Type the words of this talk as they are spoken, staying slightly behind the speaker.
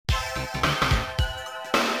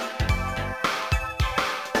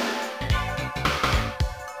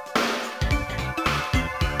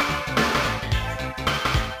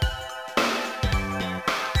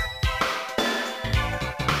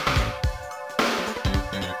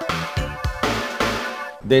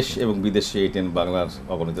দেশ এবং বিদেশে ATN বাংলার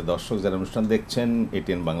অগণিত দর্শক যারা অনুষ্ঠান দেখছেন,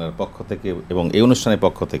 ATN বাংলার পক্ষ থেকে এবং এই অনুষ্ঠানের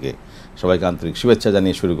পক্ষ থেকে সবাইকে আন্তরিক শুভেচ্ছা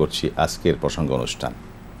জানিয়ে শুরু করছি আজকের প্রসঙ্গ অনুষ্ঠান।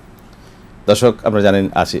 দর্শক, আপনারা জানেন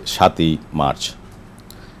আজ 7ই মার্চ।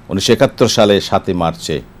 1971 সালে 7ই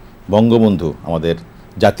মার্চে বঙ্গবন্ধু আমাদের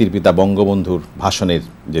জাতির পিতা বঙ্গবন্ধুর ভাষণের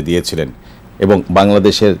যে দিয়েছিলেন এবং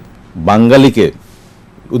বাংলাদেশের বাঙালিকে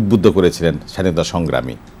উদ্বুদ্ধ করেছিলেন স্বাধীনতা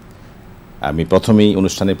সংগ্রামী। আমি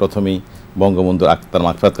অনুষ্ঠানের প্রথমেই বঙ্গবন্ধুর আত্মার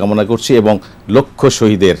মাগফিরাত কামনা করছি এবং লক্ষ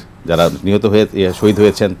শহীদের যারা শহীদ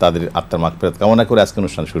হয়েছেন তাদের আত্মার মাগফিরাত কামনা করে আজকে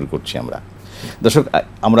অনুষ্ঠান শুরু করছি আমরা। দর্শক,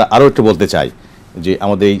 আমরা আরও একটু বলতে চাই যে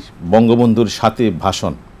আমাদের এই বঙ্গবন্ধুর সাথে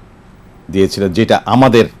ভাষণ দিয়েছিলেন, যেটা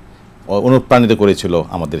আমাদের অনুপ্রাণিত করেছিল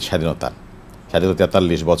আমাদের স্বাধীনতা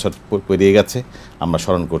 43 বছর পেরিয়ে গেছে, আমরা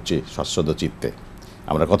স্মরণ করছি সশ্রদ্ধ চিত্তে।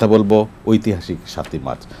 আমরা কথা বলবো ঐতিহাসিক 7ই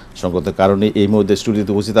মার্চ। সঙ্গত কারণে এই মুহূর্তে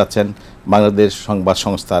স্টুডিওতে উপস্থিত আছেন বাংলাদেশ সংবাদ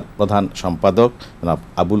সংস্থার প্রধান সম্পাদক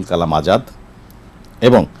আবুল কালাম আজাদ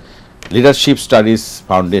এবং লিডারশিপ স্টাডিজ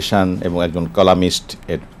ফাউন্ডেশন এবং একজন কলামিস্ট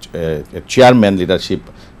চেয়ারম্যান, লিডারশিপ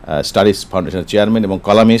স্টাডিজ ফাউন্ডেশনের চেয়ারম্যান এবং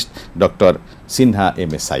কলামিস্ট ডক্টর সিনহা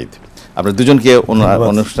সায়েদ। আপনার দুজনকে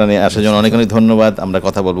অনুষ্ঠানে আসার জন্য অনেক অনেক ধন্যবাদ। আমরা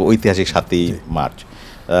কথা বলবো ঐতিহাসিক 7ই মার্চ।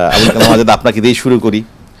 আবুল কালাম আজাদ, আপনাকে দিয়েই শুরু করি।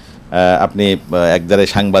 আপনি একদারে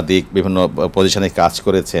সাংবাদিক, বিভিন্ন পজিশনে কাজ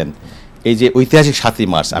করেছেন। এই যে ঐতিহাসিক 7ই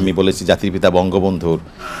মার্চ, আমি বলেছি জাতির পিতা বঙ্গবন্ধুর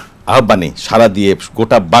আহ্বানে সাড়া দিয়ে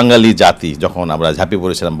গোটা বাঙালি জাতি যখন আমরা ঝাঁপিয়ে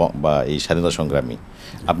পড়েছিলাম বা এই স্বাধীনতা সংগ্রামী,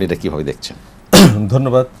 আপনি এটা কীভাবে দেখছেন?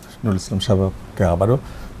 ধন্যবাদ নুরুল ইসলাম সাহেবকে আবারও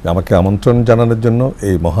আমাকে আমন্ত্রণ জানানোর জন্য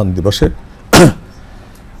এই মহান দিবসে।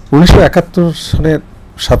 1971 সালের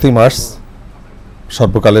 7ই মার্চ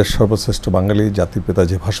সর্বকালের সর্বশ্রেষ্ঠ বাঙালি জাতির পিতা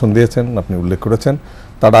যে ভাষণ দিয়েছেন আপনি উল্লেখ করেছেন,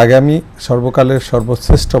 তার আগে আমি সর্বকালের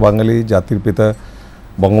সর্বশ্রেষ্ঠ বাঙালি জাতির পিতা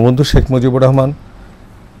বঙ্গবন্ধু শেখ মুজিবুর রহমান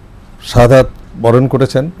শাহাদাত বরণ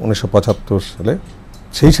করেছেন 1975 সালে।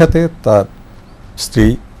 সেই সাথে তার স্ত্রী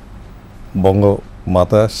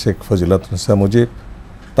বঙ্গমাতা শেখ ফজিলাতুন্নেসা মুজিব,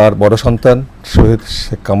 তার বড় সন্তান শহীদ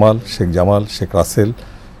শেখ কামাল, শেখ জামাল, শেখ রাসেল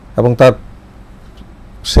এবং তার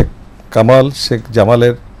শেখ কামাল, শেখ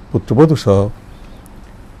জামালের পুত্রবধূ সহ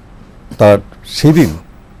তার সেই দিন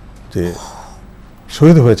যে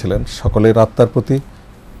শহীদ হয়েছিলেন সকলের আত্মার প্রতি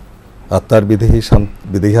আত্মার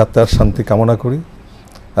বিদেহী আত্মার শান্তি কামনা করি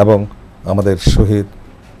এবং আমাদের শহীদ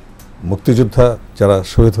মুক্তিযোদ্ধা যারা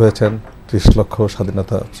শহীদ হয়েছেন 30 লক্ষ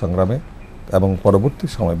স্বাধীনতা সংগ্রামে এবং পরবর্তী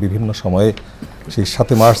সময় বিভিন্ন সময়ে সেই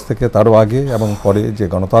 7ই মার্চ থেকে তারও আগে এবং পরে যে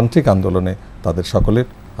গণতান্ত্রিক আন্দোলনে তাদের সকলের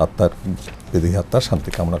আত্মার বিদেহী আত্মার শান্তি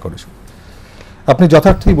কামনা করি। আপনি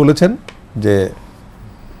যথার্থই বলেছেন যে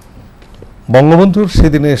বঙ্গবন্ধুর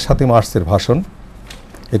সেদিনের 7ই মার্চের ভাষণ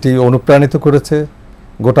এটি অনুপ্রাণিত করেছে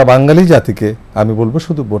গোটা বাঙালি জাতিকে। আমি বলবো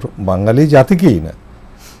শুধু বাঙালি জাতিকেই না,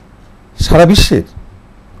 সারা বিশ্বের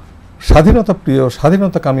স্বাধীনতা প্রিয়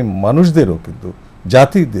স্বাধীনতাকামী মানুষদেরও কিন্তু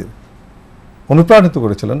জাতিদের অনুপ্রাণিত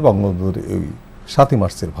করেছিলেন বঙ্গবন্ধুর এই 7ই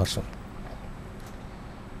মার্চের ভাষণ।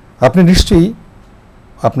 আপনি নিশ্চয়ই,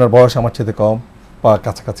 আপনার বয়স আমার চেয়ে কম বা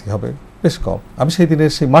কাছাকাছি হবে, বেশ কম, আমি সেই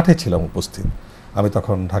দিনের সেই মাঠে ছিলাম উপস্থিত। আমি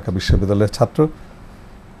তখন ঢাকা বিশ্ববিদ্যালয়ের ছাত্র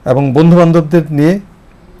এবং বন্ধুবান্ধবদের নিয়ে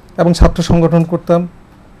এবং ছাত্র সংগঠন করতাম।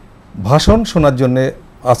 ভাষণ শোনার জন্যে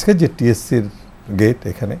আজকের যে টিএসসির গেট,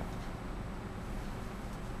 এখানে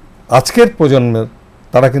আজকের প্রজন্মের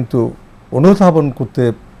তারা কিন্তু অনুধাবন করতে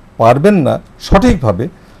পারবেন না সঠিকভাবে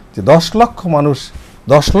যে 10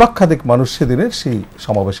 লক্ষাধিক মানুষ সেদিনের সেই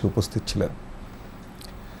সমাবেশে উপস্থিত ছিলেন।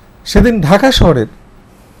 সেদিন ঢাকা শহরের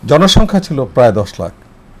জনসংখ্যা ছিল প্রায় 10 লাখ।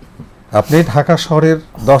 আপনি ঢাকা শহরের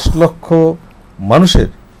 10 লক্ষ মানুষের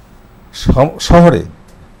শহরে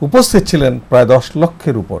উপস্থিত ছিলেন প্রায় 10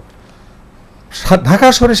 লক্ষের উপর। ঢাকা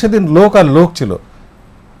শহরে সেদিন লোক আর লোক ছিল।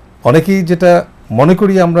 অনেকেই যেটা মনে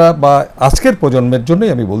করি আমরা, বা আজকের প্রজন্মের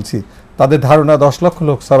জন্যই আমি বলছি, তাদের ধারণা 10 লক্ষ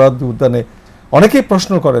লোক সোহরাওয়ার্দী উদ্যানে। অনেকেই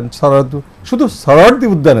প্রশ্ন করেন শুধু সোহরাওয়ার্দী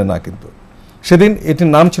উদ্যানে না, কিন্তু সেদিন এটির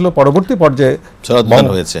নাম ছিল পরবর্তী পর্যায়ে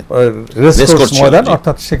রেসকোর্স ময়দান,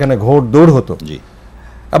 অর্থাৎ সেখানে ঘোড় দৌড় হতো।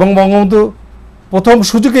 এবং বঙ্গবন্ধু প্রথম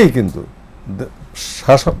সুযোগেই কিন্তু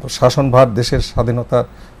শাসনভার, দেশের স্বাধীনতার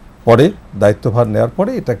পরে দায়িত্বভার নেওয়ার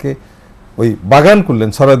পরে এটাকে ওই বাগান করলেন,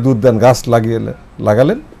 সোহরাওয়ার্দী উদ্যান গাছ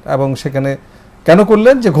লাগালেন এবং সেখানে কেন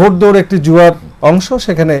করলেন যে ঘোড়দৌড় একটি জুয়ার অংশ,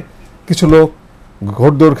 সেখানে কিছু লোক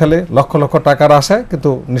ঘোড়দৌড় খেলে লক্ষ লক্ষ টাকার আশায়, কিন্তু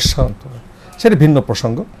নিঃশান্ত, সেটা ভিন্ন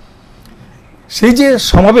প্রসঙ্গ। সেই যে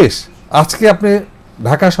সমাবেশ, আজকে আপনি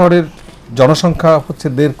ঢাকা শহরের জনসংখ্যা হচ্ছে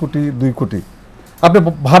 1.5 কোটি 2 কোটি। আপনি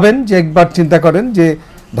ভাবেন যে একবার চিন্তা করেন যে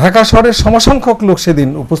ঢাকা শহরের সমসংখ্যক লোক সেদিন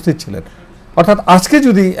উপস্থিত ছিলেন, অর্থাৎ আজকে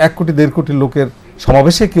যদি 1 কোটি 1.5 কোটি লোকের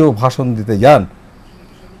সমাবেশে কেউ ভাষণ দিতে যান,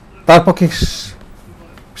 তার পক্ষে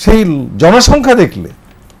সেই জনসংখ্যা দেখলে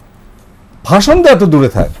ভাষণ দেওয়া তো দূরে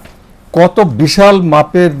থাক, কত বিশাল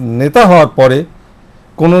মাপের নেতা হওয়ার পরে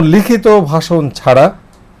কোনো লিখিত ভাষণ ছাড়া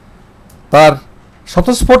তার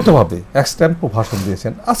স্বতঃস্ফূর্তভাবে এক স্ট্যাম্পও ভাষণ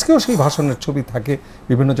দিয়েছেন। আজকেও সেই ভাষণের ছবি থাকে,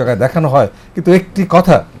 বিভিন্ন জায়গায় দেখানো হয়, কিন্তু একটি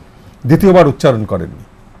কথা দ্বিতীয়বার উচ্চারণ করেননি।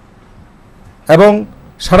 এবং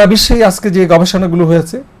সারা বিশ্বেই আজকে যে গবেষণাগুলো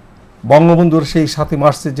হয়েছে, বঙ্গবন্ধুর সেই 7ই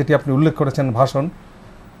মার্চের যেটি আপনি উল্লেখ করেছেন ভাষণ,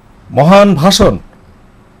 মহান ভাষণ,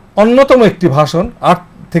 অন্যতম একটি ভাষণ, 8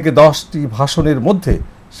 থেকে 10টি ভাষণের মধ্যে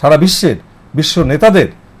সারা বিশ্ব নেতাদের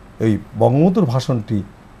এই বঙ্গবন্ধুর ভাষণটি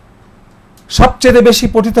সবচেয়ে বেশি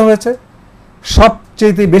পঠিত হয়েছে,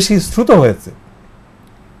 সবচেয়ে বেশি শ্রুত হয়েছে।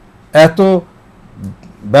 এত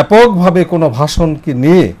ব্যাপকভাবে কোনো ভাষণকে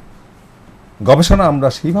নিয়ে গবেষণা আমরা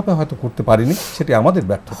সেইভাবে হয়তো করতে পারিনি, সেটি আমাদের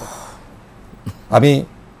ব্যর্থতা। আমি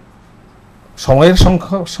সময়ের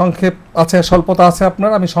সংক্ষেপ আছে, স্বল্পতা আছে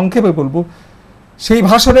আপনার, আমি সংক্ষেপে বলবো, সেই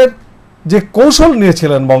ভাষণের যে কৌশল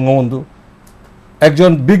নিয়েছিলেন বঙ্গবন্ধু,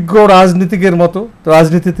 একজন বিজ্ঞ রাজনীতিকের মতো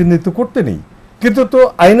রাজনীতি তিনি তো করতেনই, কিন্তু তো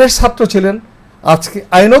আইনের ছাত্র ছিলেন, আজকে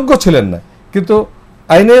আইনজ্ঞ ছিলেন না, কিন্তু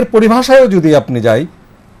আইনের পরিভাষায়ও যদি আপনি যাই,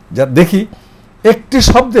 যা দেখি একটি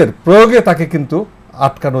শব্দের প্রয়োগে তাকে কিন্তু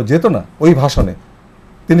আটকানো যেত না ওই ভাষণে।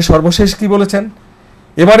 তিনি সর্বশেষ কি বলেছেন?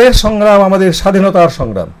 এবারের সংগ্রাম আমাদের স্বাধীনতার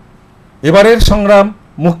সংগ্রাম, এবারের সংগ্রাম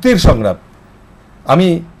মুক্তির সংগ্রাম। আমি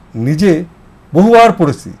নিজে বহুবার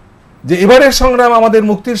পড়েছি যে এবারের সংগ্রাম আমাদের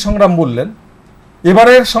মুক্তির সংগ্রাম বললেন,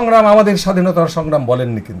 এবারের সংগ্রাম আমাদের স্বাধীনতার সংগ্রাম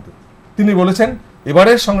বলেননি। কিন্তু তিনি বলেছেন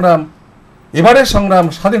এবারের সংগ্রাম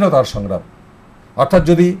স্বাধীনতার সংগ্রাম। অর্থাৎ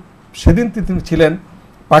যদি সেদিন তিনি ছিলেন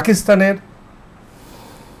পাকিস্তানের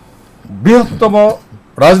বৃহত্তম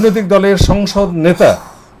রাজনৈতিক দলের সংসদ নেতা,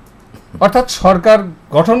 অর্থাৎ সরকার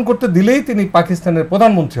গঠন করতে দিলেই তিনি পাকিস্তানের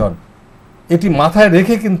প্রধানমন্ত্রী হন, এটি মাথায়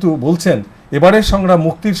রেখে কিন্তু বলছেন এবারের সংগ্রাম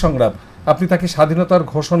মুক্তির সংগ্রাম। আপনি তাকে স্বাধীনতার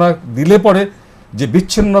ঘোষণা দিলে পরে যে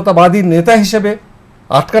বিচ্ছিন্নতাবাদী নেতা হিসেবে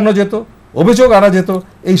আটকানো যেত, অভিযোগ আনা যেত,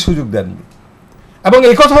 এই সুযোগ দেননি। এবং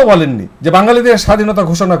এই কথাও বলেননি যে বাঙালিদের স্বাধীনতা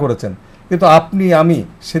ঘোষণা করেছেন। কিন্তু আপনি আমি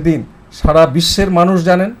সেদিন সারা বিশ্বের মানুষ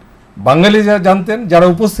জানেন, বাঙালি যারা জানতেন, যারা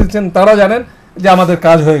উপস্থিত ছিলেন তারা জানেন যে আমাদের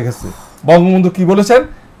কাজ হয়ে গেছে। বঙ্গবন্ধু কি বলেছেন?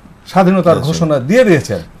 স্বাধীনতার ঘোষণা দিয়ে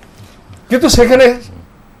দিয়েছেন। কিন্তু সেখানে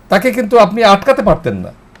তাকে কিন্তু আপনি আটকাতে পারতেন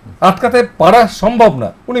না, আটকাতে পারা সম্ভব না।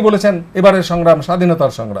 উনি বলেছেন এবারের সংগ্রাম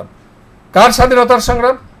স্বাধীনতার সংগ্রাম। কার স্বাধীনতার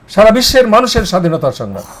সংগ্রাম? সারা বিশ্বের মানুষের স্বাধীনতার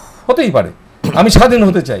সংগ্রাম। হতেই পারে, আমি স্বাধীন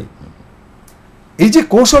হতে চাই। এই যে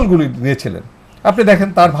কৌশলগুলি নিয়েছিলেন, আপনি দেখেন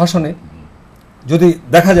তার ভাষণে যদি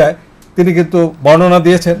দেখা যায়, তিনি কিন্তু বর্ণনা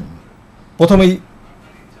দিয়েছেন। প্রথমেই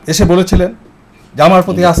এসে বলেছিলেন যে আমার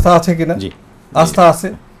প্রতি আস্থা আছে কিনা, আস্থা আছে।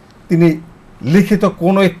 তিনি লিখিত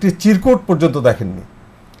কোনো একটি চিরকুট পর্যন্ত দেখেননি,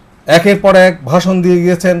 একের পর এক ভাষণ দিয়ে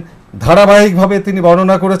গিয়েছেন। ধারাবাহিকভাবে তিনি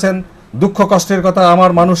বর্ণনা করেছেন দুঃখ কষ্টের কথা,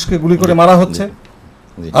 আমার মানুষকে গুলি করে মারা হচ্ছে,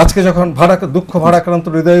 আজকে যখন দুঃখ ভারাক্রান্ত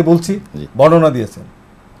হৃদয়ে বলছি, বর্ণনা দিয়েছেন।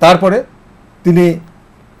 তারপরে তিনি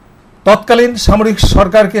তৎকালীন সামরিক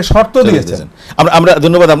সরকারকে শর্ত দিয়েছেন। আমরা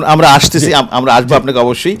ধন্যবাদ, আমরা আসতেছি, আমরা আসবো আপনাকে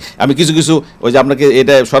অবশ্যই। আমি কিছু ওই যে আপনাকে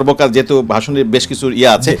এটা সর্বকাল যেহেতু ভাষণের বেশ কিছু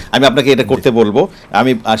আছে, আমি আপনাকে এটা করতে বলবো।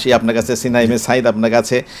 আমি আসি আপনার কাছে, সিনহা সায়েদ আপনার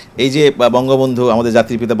কাছে। এই যে বঙ্গবন্ধু, আমাদের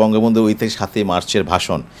জাতির পিতা বঙ্গবন্ধু ওই থেকে 7ই মার্চের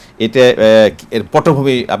ভাষণ, এটা এর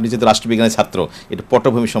পটভূমি, আপনি যেহেতু রাষ্ট্রবিজ্ঞানের ছাত্র, এটা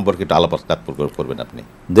পটভূমি সম্পর্কে একটু আলাপ করবেন আপনি।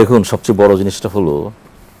 দেখুন, সবচেয়ে বড় জিনিসটা হলো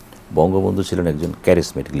বঙ্গবন্ধু ছিলেন একজন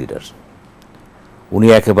ক্যারিসমেটিক লিডার। উনি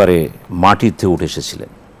একেবারে মাটির থেকে উঠে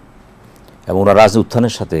এসেছিলেন এবং ওনার রাজনীতি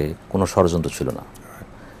উত্থানের সাথে কোনো ষড়যন্ত্র ছিল না।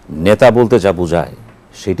 নেতা বলতে যা বোঝায়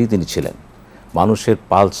সেটি তিনি ছিলেন। মানুষের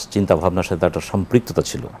পালস চিন্তাভাবনার সাথে একটা সম্পৃক্ততা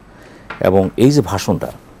ছিল। এবং এই যে ভাষণটা,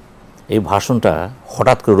 এই ভাষণটা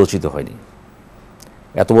হঠাৎ করে রচিত হয়নি।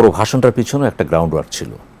 এত বড় ভাষণটার পিছনেও একটা গ্রাউন্ড ওয়ার্ক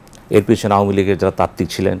ছিল। এর পিছনে আওয়ামী লীগের যারা তাত্ত্বিক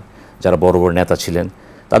ছিলেন, যারা বড় বড় নেতা ছিলেন,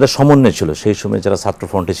 তাদের সমন্বয় ছিল। সেই সময় যারা ছাত্র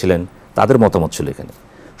ফ্রন্টে ছিলেন, তাদের মতামত ছিল এখানে।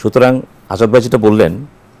 সুতরাং আজাদ ভাই যেটা বললেন,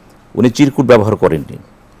 উনি চিরকুট ব্যবহার করেননি।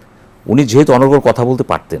 উনি যেহেতু অনর্গল কথা বলতে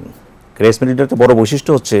পারতেন, ক্যারিসমেটিক লিডারের বড়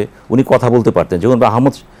বৈশিষ্ট্য হচ্ছে উনি কথা বলতে পারতেন। যেমন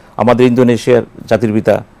আমাদের ইন্দোনেশিয়ার জাতির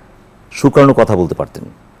পিতা সুকার্ণো কথা বলতে পারতেন,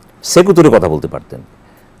 সেকুতুরে কথা বলতে পারতেন।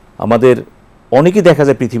 আমাদের অনেকেই দেখা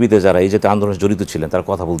যায় পৃথিবীতে যারা এই জাতীয় আন্দোলনে জড়িত ছিলেন, তারা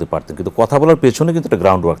কথা বলতে পারতেন, কিন্তু কথা বলার পেছনে কিন্তু একটা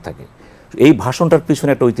গ্রাউন্ড ওয়ার্ক থাকে। এই ভাষণটার পেছনে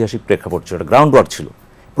একটা ঐতিহাসিক প্রেক্ষাপট ছিল, একটা গ্রাউন্ড ওয়ার্ক ছিল,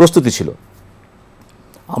 প্রস্তুতি ছিল।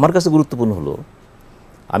 আমার কাছে গুরুত্বপূর্ণ হলো,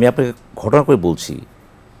 আমি আপনাকে ঘটনা করে বলছি,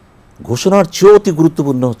 ঘোষণার চেয়েও অতি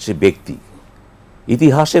গুরুত্বপূর্ণ হচ্ছে ব্যক্তি।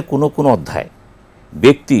 ইতিহাসের কোনো অধ্যায়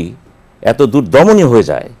ব্যক্তি এত দুর্দমনীয় হয়ে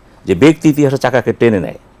যায় যে ব্যক্তি ইতিহাসের চাকাকে টেনে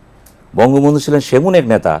নেয়। বঙ্গবন্ধু ছিলেন সেমন এক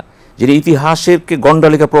নেতা যিনি ইতিহাসেরকে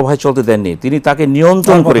গণ্ডালিকা প্রবাহে চলতে দেননি, তিনি তাকে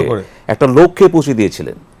নিয়ন্ত্রণ করে একটা লক্ষ্যে পৌঁছে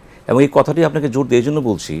দিয়েছিলেন। এবং এই কথাটি আপনাকে জোর দিয়ে এই জন্য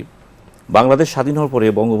বলছি, বাংলাদেশ স্বাধীন হওয়ার পরে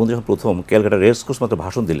বঙ্গবন্ধু যখন প্রথম ক্যালকাটা রেসকোর্স মাত্র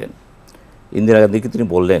ভাষণ দিলেন, ইন্দিরা গান্ধীকে তিনি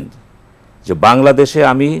বললেন যে বাংলাদেশে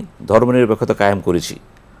আমি ধর্মনিরপেক্ষতা কায়েম করেছি,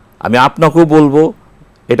 আমি আপনাকেও বলবো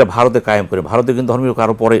এটা ভারতে কায়েম করে। ভারতে কিন্তু ধর্মনিরপেক্ষ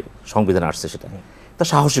আরও পরে সংবিধান আসছে, সেটা তার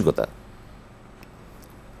সাহসিকতা।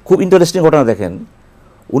 খুব ইন্টারেস্টিং ঘটনা দেখেন,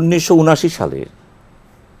 1979 সালের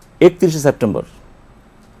 31 সেপ্টেম্বর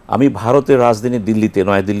আমি ভারতের রাজধানী দিল্লিতে,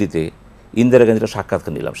 নয়াদিল্লিতে ইন্দিরা গান্ধীর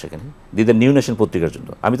সাক্ষাৎকার নিলাম সেখানে, দিদের নিউ নেশন পত্রিকার জন্য।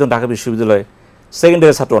 আমি তো ঢাকা বিশ্ববিদ্যালয়ে সেকেন্ড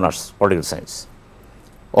ইয়ার ছাত্র, অনার্স পলিটিক্যাল সায়েন্স।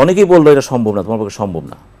 অনেকেই বললো এটা সম্ভব না, তোমার পক্ষে সম্ভব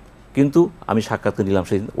না, কিন্তু আমি সাক্ষাৎকার নিলাম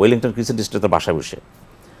সেই ওয়েলিংটন ক্রিসেন্ট স্ট্রিটে তার বাসায় বসে।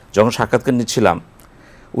 যখন সাক্ষাৎকার নিচ্ছিলাম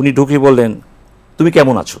উনি ঢুকে বললেন, তুমি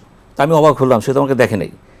কেমন আছো? তা আমি অবাক হলাম, সে তোমাকে দেখে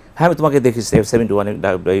নেই। হ্যাঁ, আমি তোমাকে দেখেছি 71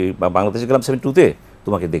 বাংলাদেশে গেলাম, 72-তে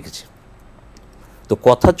তোমাকে দেখেছি। তো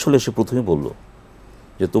কথার ছলে সে প্রথমেই বলল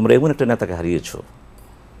যে তোমরা এমন একটা নেতাকে হারিয়েছো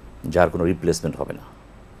যার কোনো রিপ্লেসমেন্ট হবে না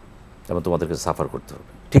এবং তোমাদেরকে সাফার করতে হবে।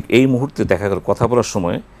 ঠিক এই মুহূর্তে দেখা গেল কথা বলার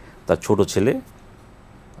সময় তার ছোট ছেলে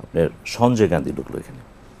আপনার সঞ্জয় গান্ধী ঢুকলো এখানে।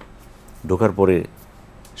 ঢোকার পরে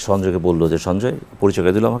সঞ্জয়কে বললো যে সঞ্জয়, পরিচয়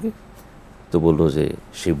দিল আমাকে, তো বললো যে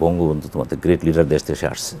সেই বঙ্গবন্ধু তোমাদের গ্রেট লিডার দেশ থেকে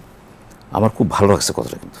আসছে। আমার খুব ভালো লাগছে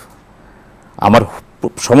কথাটা, কিন্তু আমার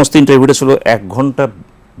সমস্ত ইন্টারভিউটা ছিল 1 ঘন্টা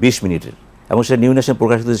 20 মিনিটের এবং সেটা নিউ নেশন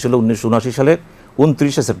প্রকাশিত হয়েছিল 1979 সালের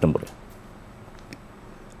 29 সেপ্টেম্বরে।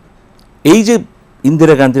 এই যে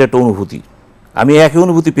ইন্দিরা গান্ধীর একটা অনুভূতি, আমি একই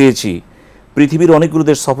অনুভূতি পেয়েছি। পৃথিবীর অনেকগুলো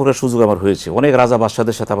দেশ সফরের সুযোগ আমার হয়েছে, অনেক রাজা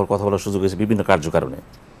বাদশাদের সাথে আমার কথা বলার সুযোগ হয়েছে বিভিন্ন কার্যকারণে।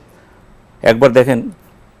 একবার দেখেন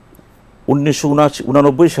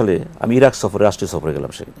 1989 সালে আমি ইরাক সফরে, রাষ্ট্রীয় সফরে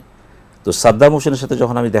গেলাম সেখানে। তো সাদ্দাম হোসেনের সাথে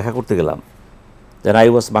যখন আমি দেখা করতে গেলাম, দেন আই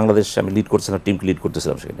ওয়াজ বাংলাদেশ, আমি লিড করছিলাম, টিমকে লিড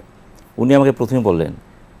করতেছিলাম সেখানে। উনি আমাকে প্রথমে বললেন,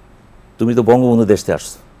 তুমি তো বঙ্গবন্ধু দেশতে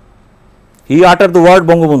আসছো। হি আটার দ্য ওয়ার্ড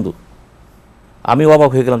বঙ্গবন্ধু। আমি অবাক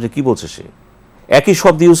হয়ে গেলাম যে কী বলছে সে। একই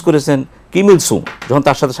শব্দ ইউজ করেছেন কিম ইল সুং যখন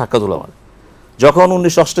তার সাথে সাক্ষাৎ হলো আমার। যখন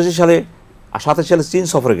 1988 সালে 27 সালে চীন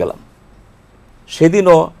সফরে গেলাম,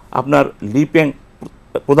 সেদিনও আপনার লি পেং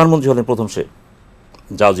প্রধানমন্ত্রী হলেন প্রথম, সে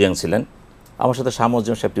জাও জিয়াং ছিলেন, আমার সাথে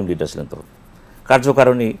সামজ্জন সেপ্টিম লিডার ছিলেন তখন।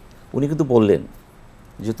 কার্যকারণী উনি কিন্তু বললেন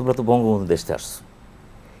যে তোমরা তো বঙ্গবন্ধু দেশতে আসছো।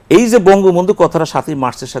 এই যে বঙ্গবন্ধু কথাটা 7ই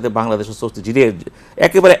মার্চের সাথে বাংলাদেশের স্বস্তি জিরে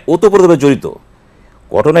একেবারে ওতপ্রোতভাবে জড়িত।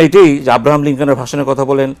 ঘটনা এটাই যে আব্রাহাম লিঙ্কনের ভাষণের কথা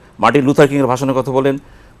বলেন, মার্টিন লুথার কিংয়ের ভাষণের কথা বলেন,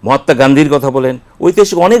 মহাত্মা গান্ধীর কথা বলেন,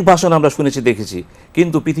 ঐতিহাসিক অনেক ভাষণ আমরা শুনেছি, দেখেছি,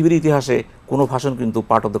 কিন্তু পৃথিবীর ইতিহাসে কোনো ভাষণ কিন্তু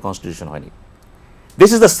পার্ট অফ দ্য কনস্টিটিউশন হয়নি। This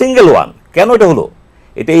is the single one. কেন এটা হলো?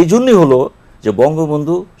 এটা এই জন্যই হলো যে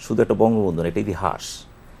বঙ্গবন্ধু শুধু একটা বঙ্গবন্ধু না, এটা ইতিহাস,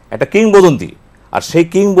 একটা কিংবদন্তি। আর সেই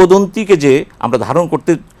কিংবদন্তিকে যে আমরা ধারণ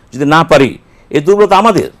করতে যদি না পারি, এই দুর্বলতা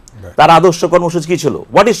আমাদের। তার আদর্শ কর্মসূচি কী ছিল?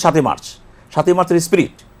 What is 7ই March? 7ই মার্চের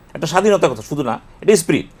স্পিরিট একটা স্বাধীনতার কথা শুধু না, এটা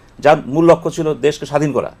স্পিরিট যার মূল লক্ষ্য ছিল দেশকে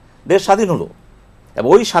স্বাধীন করা। দেশ স্বাধীন হলো, এবং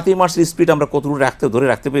ওই 7ই মার্চের স্পিরিট আমরা কতটুকু ধরে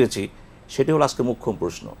রাখতে পেরেছি, সেটাই হলো আজকে মুখ্য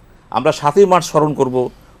প্রশ্ন। আমরা 7ই মার্চ স্মরণ করব,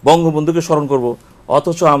 বঙ্গবন্ধুকে স্মরণ করব,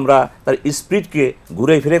 অথচ আমরা তার স্পিরিটকে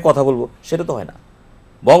ঘুরে ফিরে কথা বলবো, সেটা তো হয় না।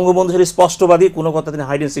 বঙ্গবন্ধু ছিল স্পষ্টবাদী, কোনো কথা তিনি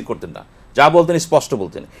হাইড অ্যান্ড সিক করতেন না, যা বলতেন স্পষ্ট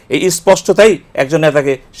বলতেন। এই স্পষ্টতাই একজন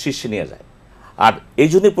নেতাকে শীর্ষে নিয়ে যায়। আর এই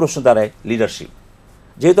জন্যই প্রশ্ন দাঁড়ায় লিডারশিপ।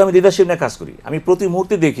 যেহেতু আমি লিডারশিপ নিয়ে কাজ করি, আমি প্রতি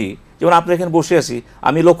মুহূর্তে দেখি, যেমন আপনার এখানে বসে আছি,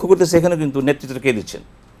 আমি লক্ষ্য করতেছি এখানে কিন্তু নেতৃত্বটা কে দিচ্ছেন,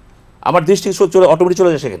 আমার দৃষ্টি অটোমেটিক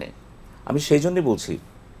চলে যায় সেখানে। আমি সেই জন্যই বলছি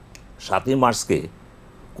 7ই মার্চকে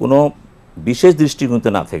কোনো বিশেষ দৃষ্টিভঙ্গিতে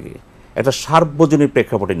না থেকে একটা সার্বজনীন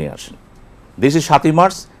প্রেক্ষাপটে নিয়ে আসেন। This is 7ই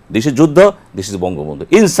March, this is যুদ্ধ, দিস ইজ বঙ্গবন্ধু,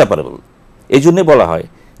 ইনসেপারেবল। এই জন্যে বলা হয়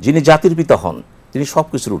যিনি জাতির পিতা হন তিনি সব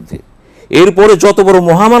কিছুর ঊর্ধ্বে। এরপরে যত বড়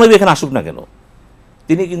মহামানবী এখানে আসুক না কেন,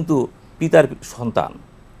 তিনি কিন্তু পিতার সন্তান,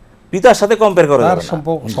 পিতার সাথে কম্পেয়ার করা যাবে না।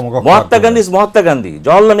 Mahatma Gandhi is Mahatma Gandhi,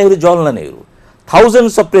 Jawaharlal Nehru Jawaharlal Nehru.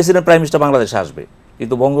 Thousands of president prime minister বাংলাদেশে আসবে,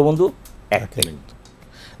 কিন্তু বঙ্গবন্ধু এক।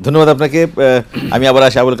 ধন্যবাদ আপনাকে। আমি আবার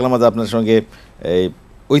আসি আবুল কালাম আজাদ, আপনার সঙ্গে এই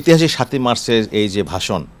ঐতিহাসিক 7ই মার্চের এই যে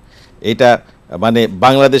ভাষণ, এটা মানে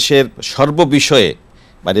বাংলাদেশের সর্ববিষয়ে,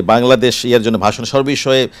 মানে বাংলাদেশ ইয়ার জন্য ভাষণ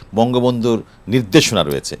সর্ববিষয়ে বঙ্গবন্ধুর নির্দেশনা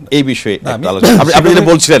রয়েছে, এই বিষয়ে আপনি যেটা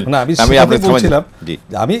বলছিলেন।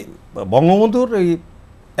 আমি বঙ্গবন্ধুর এই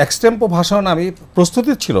এক্সটেম্পো ভাষণ আমি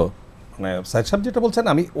প্রস্তুতি ছিল, মানে সাইদ সাহেব যেটা বলছেন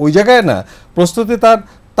আমি ওই জায়গায় না, প্রস্তুতি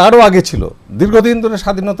তারও আগে ছিল। দীর্ঘদিন ধরে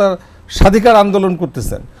স্বাধিকার আন্দোলন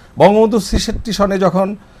করতেছেন। বঙ্গবন্ধু 63 সনে যখন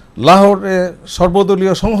লাহোরে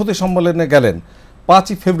সর্বদলীয় সংহতি সম্মেলনে গেলেন,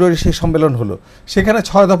 5ই ফেব্রুয়ারি সেই সম্মেলন হলো, সেখানে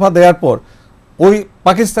 6 দফা দেওয়ার পর ওই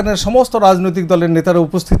পাকিস্তানের সমস্ত রাজনৈতিক দলের নেতারা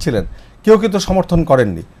উপস্থিত ছিলেন, কেউ কিন্তু সমর্থন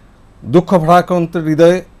করেননি। দুঃখ ভারাক্রান্ত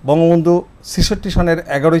হৃদয়ে বঙ্গবন্ধু 66 সনের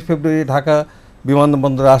 11ই ফেব্রুয়ারি ঢাকা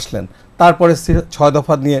বিমানবন্দরে আসলেন। তারপরে 6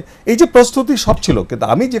 দফা নিয়ে এই যে প্রস্তুতি সব ছিল। কিন্তু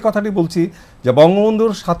আমি যে কথাটি বলছি যে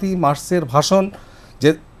বঙ্গবন্ধুর 7ই মার্চের ভাষণ যে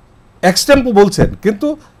এক্সটেম্পো বলছেন, কিন্তু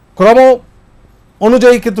ক্রম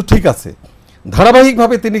অনুযায়ী কিন্তু ঠিক আছে।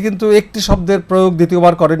 ধারাবাহিকভাবে তিনি কিন্তু একটি শব্দের প্রয়োগ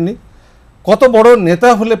দ্বিতীয়বার করেননি। কত বড় নেতা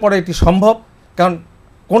হলে পরে এটি সম্ভব, কারণ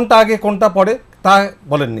কোনটা আগে কোনটা পরে তা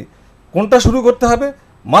বলেননি। কোনটা শুরু করতে হবে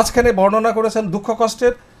মাঝখানে বর্ণনা করেছেন, দুঃখ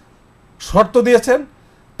কষ্টের শর্ত দিয়েছেন,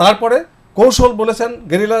 তারপরে কৌশল বলেছেন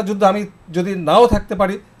গেরিলা যুদ্ধ আমি যদি নাও থাকতে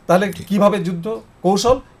পারি তাহলে কিভাবে যুদ্ধ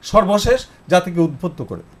কৌশল সর্বশেষ জাতিকে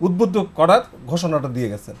উদ্বুদ্ধ করার ঘোষণাটা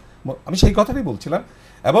দিয়ে গেছেন। আমি সেই কথাটাই বলছিলাম।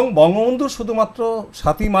 এবং বঙ্গবন্ধু শুধুমাত্র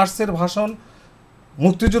 7ই মার্চের ভাষণ,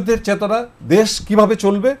 মুক্তিযুদ্ধের চেতনা, দেশ কিভাবে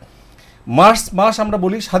চলবে, মাস আমরা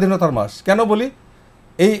বলি স্বাধীনতার মাস। কেন বলি?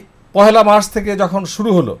 এই 1 মার্চ থেকে যখন শুরু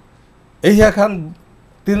হলো, ইয়াহিয়া খান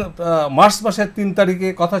মার্চ মাসের 3 তারিখে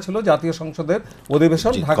কথা ছিল জাতীয় সংসদের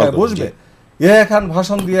অধিবেশন ঢাকায় বসবে। ইয়াহিয়া খান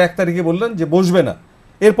ভাষণ দিয়ে 1 তারিখে বললেন যে বসবে না।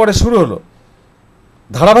 এরপরে শুরু হলো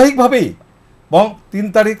ধারাবাহিকভাবেই 3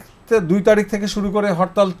 তারিখ 2 তারিখ থেকে শুরু করে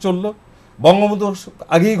হরতাল চলল। বঙ্গবন্ধু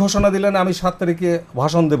আগেই ঘোষণা দিলেন আমি 7 তারিখে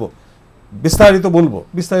ভাষণ দেব,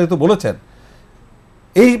 বিস্তারিত বলেছেন।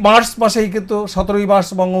 এই মার্চ মাসেই কিন্তু 17ই মার্চ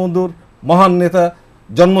বঙ্গবন্ধুর মহান নেতা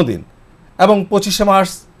জন্মদিন, এবং 25শে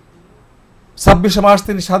মার্চ 26শে মার্চ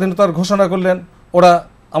তিনি স্বাধীনতার ঘোষণা করলেন। ওরা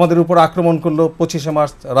আমাদের উপর আক্রমণ করলো 25শে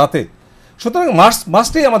মার্চ রাতে। সুতরাং মার্চ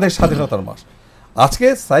মাসটাই আমাদের স্বাধীনতার মাস। আজকে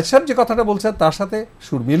সাইদ সাহেব যে কথাটা বলছেন তার সাথে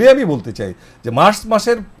সুর মিলিয়ে আমি বলতে চাই যে মার্চ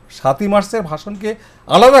মাসের 7ই মার্চের ভাষণকে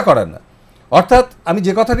আলাদা করেন না। অর্থাৎ আমি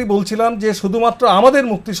যে কথাটি বলছিলাম যে শুধুমাত্র আমাদের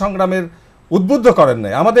মুক্তি সংগ্রামের উদ্বুদ্ধ করেন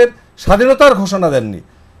নাই, আমাদের স্বাধীনতার ঘোষণা দেননি।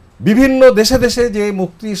 বিভিন্ন দেশে দেশে যে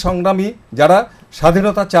মুক্তি সংগ্রামী যারা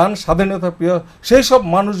স্বাধীনতা চান, স্বাধীনতা প্রিয়, সেই সব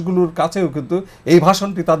মানুষগুলোর কাছেও কিন্তু এই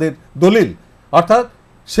ভাষণটি তাদের দলিল। অর্থাৎ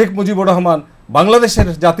শেখ মুজিবুর রহমান বাংলাদেশের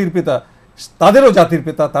জাতির পিতা, তাদেরও জাতির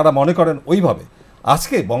পিতা, তারা মনে করেন ওইভাবে।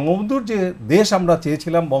 আজকে বঙ্গবন্ধুর যে দেশ আমরা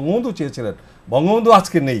চেয়েছিলাম, বঙ্গবন্ধু চেয়েছিলেন, বঙ্গবন্ধু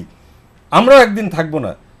আজকে নেই, আমরাও একদিন থাকবো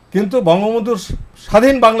না। কিন্তু বঙ্গবন্ধুর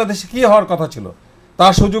স্বাধীন বাংলাদেশে কী হওয়ার কথা ছিল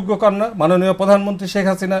তার সুযোগ্য কন্যা মাননীয় প্রধানমন্ত্রী শেখ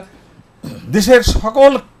হাসিনা দেশের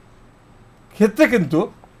সকল ক্ষেত্রে কিন্তু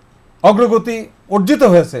অগ্রগতি অর্জিত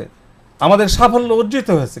হয়েছে, আমাদের সাফল্য অর্জিত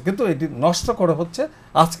হয়েছে, কিন্তু এটি নষ্ট করা হচ্ছে।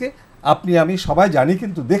 আজকে আপনি আমি সবাই জানি,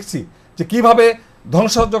 কিন্তু দেখছি যে কিভাবে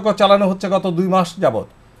ধ্বংসযজ্ঞ চালানো হচ্ছে গত 2 মাস যাবৎ।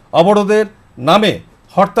 অবরোধের নামে,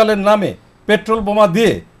 হরতালের নামে পেট্রোল বোমা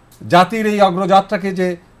দিয়ে জাতির এই অগ্রযাত্রাকে যে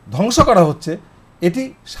ধ্বংস করা হচ্ছে, এটি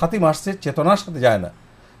 7ই মার্চের চেতনার সাথে যায় না।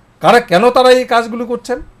 কেন তারা এই কাজগুলো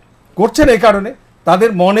করছেন এই কারণে তাদের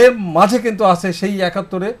মনের মাঝে কিন্তু আছে সেই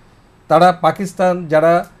 71-এ তারা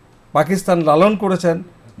যারা পাকিস্তান লালন করেছেন,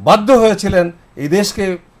 বাধ্য হয়েছিলেন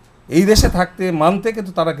এই দেশে থাকতে মানতে,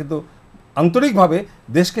 কিন্তু তারা কিন্তু আন্তরিকভাবে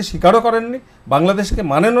দেশকে স্বীকারও করেননি, বাংলাদেশকে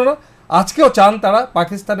মানেনও না। আজকেও চান তারা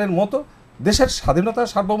পাকিস্তানের মতো দেশের স্বাধীনতা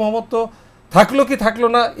সার্বভৌমত্ব থাকলো কি থাকলো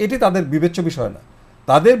না এটি তাদের বিবেচ্য বিষয় না।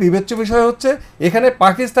 তাদের বিবেচ্য বিষয় হচ্ছে এখানে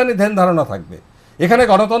পাকিস্তানি ধ্যান ধারণা থাকবে, এখানে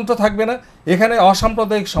গণতন্ত্র থাকবে না, এখানে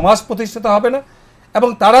অসাম্প্রদায়িক সমাজ প্রতিষ্ঠিত হবে না। এবং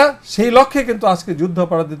তারা সেই লক্ষ্যে কিন্তু আজকে যুদ্ধ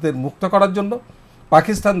অপরাধীদের মুক্ত করার জন্য,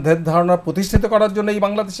 পাকিস্তান ধ্যান ধারণা প্রতিষ্ঠিত করার জন্য এই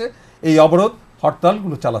বাংলাদেশে এই অবরোধ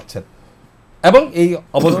হরতালগুলো চালাচ্ছেন। এবং এই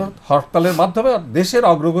অবরোধ হরতালের মাধ্যমে দেশের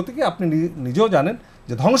অগ্রগতিকে আপনি নিজেও জানেন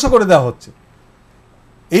যে ধ্বংস করে দেওয়া হচ্ছে।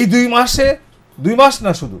 এই 2 মাস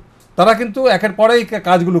না শুধু, তারা কিন্তু একের পরে এই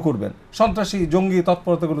কাজগুলো করবেন, সন্ত্রাসী জঙ্গি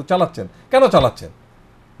তৎপরতাগুলো চালাচ্ছেন। কেন চালাচ্ছেন?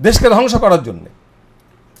 দেশকে ধ্বংস করার জন্যে।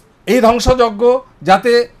 এই ধ্বংসযজ্ঞ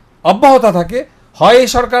যাতে অব্যাহত থাকে, হয় এই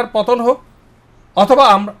সরকার পতন হোক, অথবা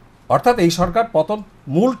অর্থাৎ এই সরকার পতন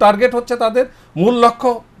মূল টার্গেট হচ্ছে, তাদের মূল লক্ষ্য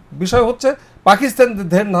বিষয় হচ্ছে পাকিস্তানের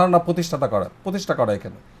ধ্যান ধারণা প্রতিষ্ঠা করা।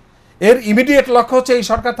 এখানে এর ইমিডিয়েট লক্ষ্য হচ্ছে এই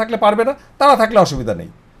সরকার থাকলে পারবে না, তারা থাকলে অসুবিধা নেই।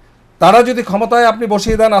 তারা যদি ক্ষমতায় আপনি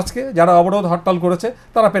বসিয়ে দেন, আজকে যারা অবরোধ হরতাল করেছে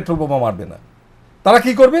তারা পেট্রোল বোমা মারবে না, তারা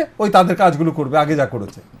কি করবে? ওই তাদের কাজগুলো করবে আগে যা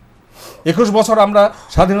করেছে। 21 বছর আমরা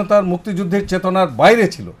স্বাধীনতার মুক্তিযুদ্ধের চেতনার বাইরে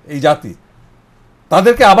ছিল এই জাতি,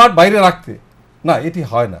 তাদেরকে আবার বাইরে রাখতে না, এটি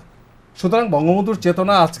হয় না। সুতরাং বঙ্গবন্ধুর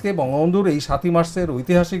চেতনা আজকে, বঙ্গবন্ধুর এই 7ই মার্চের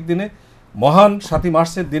ঐতিহাসিক দিনে, মহান 7ই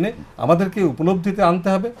মার্চের দিনে আমাদেরকে উপলব্ধিতে আনতে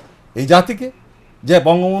হবে এই জাতিকে, যে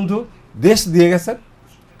বঙ্গবন্ধু দেশ দিয়ে গেছেন,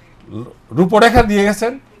 রূপরেখা দিয়ে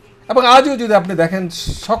গেছেন। এবং আজও যদি আপনি দেখেন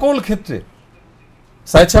সকল ক্ষেত্রে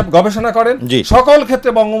সাইদ সাহেব গবেষণা করেন, সকল ক্ষেত্রে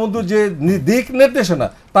বঙ্গবন্ধুর যে দিক নির্দেশনা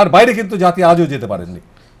তার বাইরে কিন্তু জাতি আজও যেতে পারেননি।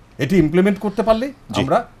 এটি ইমপ্লিমেন্ট করতে পারলে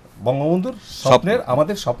আমরা বঙ্গবন্ধুর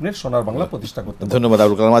আমাদের স্বপ্নের সোনার বাংলা প্রতিষ্ঠা করতে পারি। ধন্যবাদ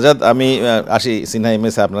আবুল কালাম আজাদ। আমি আসি সিনহা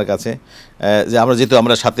এমএস আপনার কাছে, যে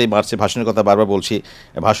আমরা 7ই মার্চে ভাষণের কথা বারবার বলছি,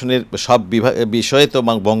 ভাষণের সব বিষয়ে তো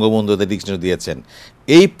বঙ্গবন্ধুদের ডিকশনারি দিয়েছেন।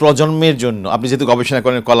 এই প্রজন্মের জন্য আপনি যেহেতু গবেষণা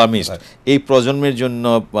করেন, কলামিস্ট, এই প্রজন্মের জন্য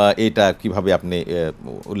এইটা কিভাবে আপনি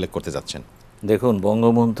উল্লেখ করতে যাচ্ছেন? দেখুন,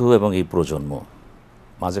 বঙ্গবন্ধু এবং এই প্রজন্ম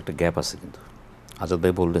মাঝে একটা গ্যাপ আছে, কিন্তু আজাদ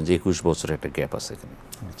ভাই বললেন যে 21 বছরের একটা গ্যাপ আছে এখানে।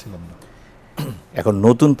 এখন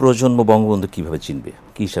নতুন প্রজন্ম বঙ্গবন্ধু কিভাবে চিনবে,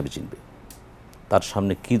 কী হিসাবে চিনবে? তার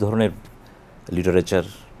সামনে কী ধরনের লিটারেচার,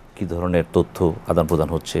 কী ধরনের তথ্য আদান প্রদান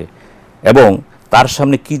হচ্ছে, এবং তার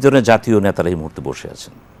সামনে কী ধরনের জাতীয় নেতারা এই মুহূর্তে বসে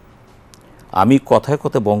আছেন। আমি কথায়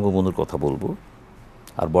কথায় বঙ্গবন্ধুর কথা বলবো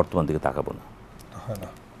আর বর্তমান দিকে তাকাবো না।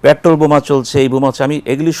 পেট্রোল বোমা চলছে, এই বোমা হচ্ছে, আমি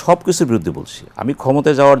এগুলি সব কিছুর বিরুদ্ধে বলছি। আমি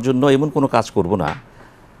ক্ষমতায় যাওয়ার জন্য এমন কোনো কাজ করব না।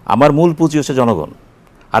 আমার মূল পুঁজি হচ্ছে জনগণ,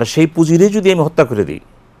 আর সেই পুঁজিরই যদি আমি হত্যা করে দিই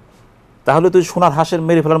তাহলে তো সোনার হাঁসের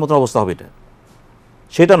মেরে ফেলার মতো অবস্থা হবে। এটা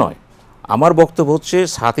সেটা নয়। আমার বক্তব্য হচ্ছে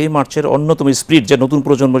 7ই মার্চের অন্যতম স্পিরিট, যে নতুন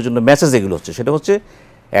প্রজন্মের জন্য মেসেজ এগুলো হচ্ছে, সেটা হচ্ছে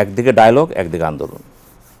একদিকে ডায়লগ, একদিকে আন্দোলন।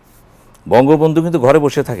 বঙ্গবন্ধু কিন্তু ঘরে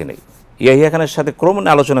বসে থাকে নাই, ইয়াহিয়া খানের সাথে ক্রমে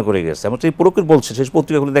আলোচনা করে গেছে। এমন এই প্রকৃত বলছে, শেষ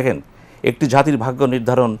পত্রিকাগুলো দেখেন, একটি জাতির ভাগ্য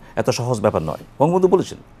নির্ধারণ এত সহজ ব্যাপার নয়, বঙ্গবন্ধু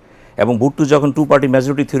বলেছেন। এবং ভুট্টো যখন 2 পার্টি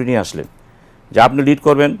মেজরিটি থিওরি নিয়ে আসলেন যে আপনি লিড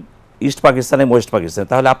করবেন ইস্ট পাকিস্তানে ওয়েস্ট পাকিস্তানে,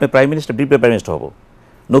 তাহলে আপনি prime minister, deputy prime minister হবো,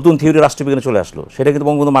 নতুন থিওরি রাষ্ট্রবিজ্ঞানে চলে আসলো। সেটা কিন্তু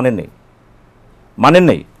বঙ্গবন্ধু মানেন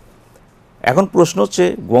নেই। এখন প্রশ্ন হচ্ছে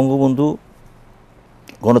বঙ্গবন্ধু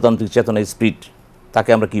গণতান্ত্রিক চেতনা, স্পিরিট, তাকে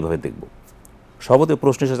আমরা কীভাবে দেখব? সবতে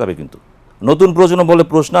প্রশ্ন এসে যাবে। কিন্তু নতুন প্রজন্ম বলে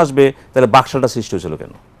প্রশ্ন আসবে, তাহলে বাকশালটা সৃষ্টি হয়েছিল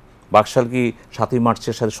কেন? বাকশাল কি 7ই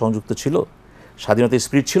মার্চের সাথে সংযুক্ত ছিল? স্বাধীনতা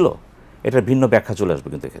স্পিরিট ছিল? এটার ভিন্ন ব্যাখ্যা চলে আসবে।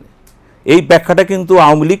 কিন্তু এখানে এই ব্যাখ্যাটা কিন্তু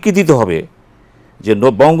আওয়ামী লীগকে দিতে হবে, যে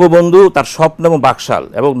বঙ্গবন্ধু তার স্বপ্ন এবং বাকশাল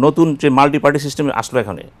এবং নতুন যে মাল্টি পার্টি সিস্টেম আসলো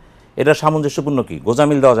এখানে, এটা সামঞ্জস্যপূর্ণ কি?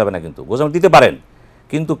 গোজামিল দেওয়া যাবে না। কিন্তু গোজামিল দিতে পারেন,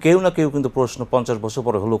 কিন্তু কেউ না কেউ কিন্তু প্রশ্ন 50 বছর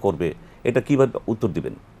পরে হলেও করবে। এটা কীভাবে উত্তর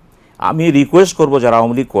দিবেন? আমি রিকোয়েস্ট করব যারা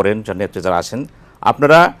আওয়ামী লীগ করেন, যারা আছেন,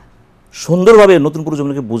 আপনারা সুন্দরভাবে নতুন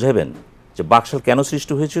প্রজন্মকে বুঝাবেন যে বাকশাল কেন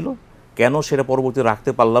সৃষ্টি হয়েছিল, কেন সেটা পরবর্তীতে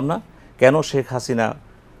রাখতে পারলাম না, কেন শেখ হাসিনা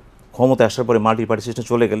ক্ষমতায় আসার পরে মাল্টি পার্টি সিস্টেম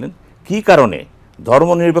চলে গেলেন, কী কারণে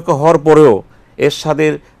ধর্মনিরপেক্ষ হওয়ার পরেও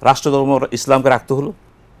এরশাদের রাষ্ট্রধর্ম ইসলামকে রাখতে হলো,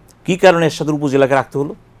 কী কারণে এরশাদের উপজেলাকে রাখতে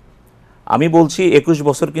হলো। আমি বলছি 21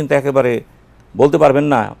 বছর কিন্তু একেবারে বলতে পারবেন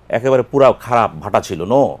না একেবারে পুরা খারাপ ভাটা ছিল।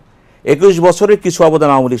 21 বছরে কিছু অবদান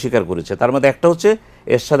আওয়ামী লীগ স্বীকার করেছে। তার মধ্যে একটা হচ্ছে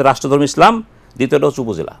এরশাদের রাষ্ট্রধর্ম ইসলাম, দ্বিতীয়টা হচ্ছে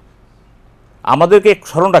উপজেলা। আমাদেরকে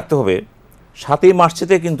স্মরণ রাখতে হবে 7ই মার্চ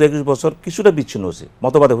থেকে কিন্তু 21 বছর কিছুটা বিচ্ছিন্ন হয়েছে,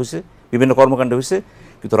 মতবাদে হয়েছে, বিভিন্ন কর্মকাণ্ডে হয়েছে,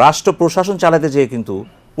 কিন্তু রাষ্ট্র প্রশাসন চালাতে যেয়ে কিন্তু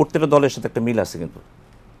প্রত্যেকটা দলের সাথে একটা মিল আছে। কিন্তু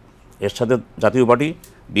এর সাথে জাতীয় পার্টি,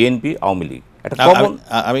 বিএনপি, আওয়ামী লীগ একটা কমন।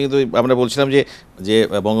 আমি কিন্তু আমরা বলছিলাম যে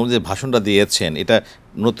বঙ্গবন্ধু যে ভাষণটা দিয়েছেন, এটা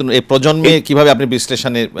নতুন এই প্রজন্মে কিভাবে আপনি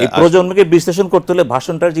বিশ্লেষণে, এই প্রজন্মকে বিশ্লেষণ করতে হলে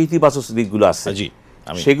ভাষণটার যে ইতিবাচক দিকগুলো আছে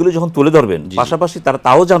সেগুলো যখন তুলে ধরবেন, পাশাপাশি তারা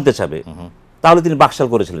তাও জানতে চাবে তাহলে তিনি বাকশাল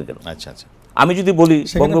করেছিলেন কেন। আচ্ছা আচ্ছা, আমি যদি বলি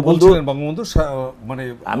বঙ্গবন্ধু মানে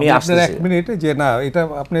আমি আপনার 1 মিনিট, যে না এটা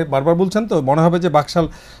আপনি বারবার বলছেন তো মনে হবে যে বাকশাল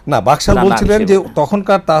বলছিলেন যে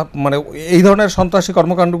তখনকার মানে এই ধরনের সন্ত্রাসী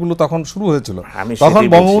কর্মকাণ্ডগুলো তখন শুরু হয়েছিল। তখন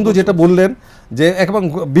বঙ্গবন্ধু যেটা বললেন যে একদম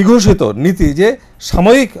বিঘোষিত নীতি, যে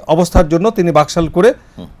সাময়িক অবস্থার জন্য তিনি বাকশাল করে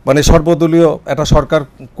মানে সর্বদলীয় একটা সরকার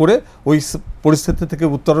করে ওই পরিস্থিতি থেকে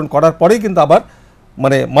উত্তরণ করার পরেই কিন্তু আবার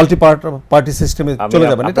মানে মাল্টি পার্টি সিস্টেমে চলে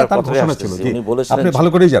যাবেন, এটা তার ঘোষণা ছিল। আপনি ভালো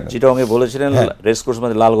করেই জানেন। চিটাগংয়ে বলেছিলেন রেসকোর্স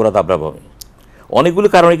মানে লালগোড়া দাবরাভূমি, অনেকগুলো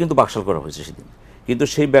কারণে কিন্তু বাকশাল করা হয়েছে সেদিন। কিন্তু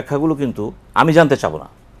সেই ব্যাখ্যাগুলো কিন্তু আমি জানতে চাবো না।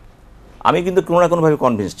 আমি কিন্তু কোনো না কোনোভাবে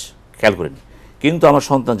কনভিন্সড, খেয়াল করিনি, কিন্তু আমার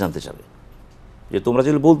সন্তান জানতে চাবে যে তোমরা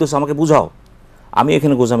যদি বলতেছো আমাকে বুঝাও। আমি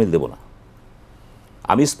এখানে গোজামিল দেবো না।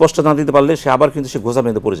 আমি স্পষ্ট না দিতে পারলে সে আবার কিন্তু সে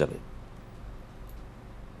গোজামিলে পড়ে যাবে।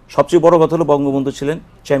 সবচেয়ে বড় কথা হলো বঙ্গবন্ধু ছিলেন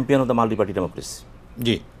champion of the multi party democracy.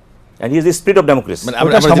 G, and he is the spirit of democracy.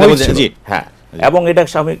 জি হ্যাঁ, এবং এটা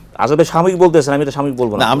সাময়িক, আজাদের সাময়িক বলতেছেন, আমি এটা সাময়িক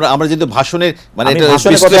বলবো না। আমরা যদি ভাষণের মানে এটা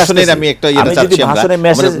বিশ্লেষণের আমি একটা ইয়ে চাচ্ছি,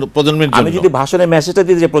 আমি যদি ভাষণের মেসেজটা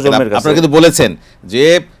দিই যে প্রজন্মের কাছে, আপনারা কিন্তু বলেছেন যে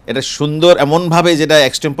এটা সুন্দর এমন ভাবে যেটা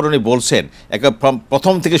এক্সটেম্পোরারি বলছেন, একদম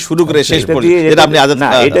প্রথম থেকে শুরু করে শেষ পর্যন্ত, যেটা আপনি আজাদ, না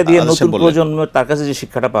এটা দিয়ে নতুন প্রজন্ম তার কাছে যে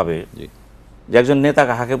শিক্ষাটা পাবে যে একজন নেতা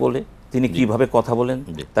কাকে বলে, তিনি কিভাবে কথা বলেন,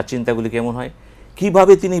 তার চিন্তাগুলি কেমন হয়,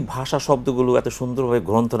 কিভাবে তিনি ভাষা শব্দগুলো এত সুন্দরভাবে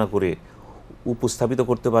গ্রন্থনা করে উপস্থাপিত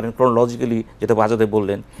করতে পারেন ক্রনোলজিক্যালি, যেটা আজাদে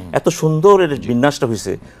বললেন, এত সুন্দর এর বিন্যাসটা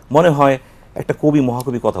হয়েছে, মনে হয় একটা কবি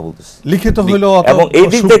মহাকবি কথা বলতেছে, লিখিত হইলো। এবং এই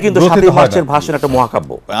দিকটা কিন্তু 7ই মার্চের ভাষণ একটা মহাকাব্য।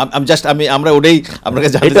 আমরা ওটাই আপনাকে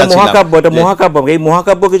জানতে চাচ্ছিলাম, এটা মহাকাব্য, এটা মহাকাব্য। এই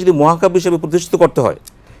মহাকাব্যকে যদি মহাকাব্য হিসেবে প্রতিষ্ঠিত করতে হয়,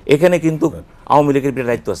 এখানে কিন্তু আওয়ামী লীগের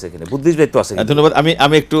দায়িত্ব আছে, এখানে বুদ্ধির দায়িত্ব আছে। ধন্যবাদ।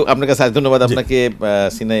 আমি একটু আপনার কাছে ধন্যবাদ আপনাকে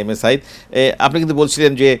সিনহা সাইদ। আপনি কিন্তু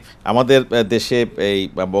বলছিলেন যে আমাদের দেশে এই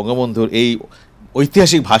বঙ্গবন্ধুর এই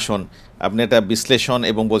ঐতিহাসিক ভাষণ, আপনি একটা বিশ্লেষণ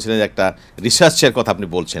এবং বলছিলেন একটা রিসার্চের কথা আপনি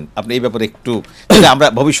বলছেন, আপনি এই ব্যাপারে একটু আমরা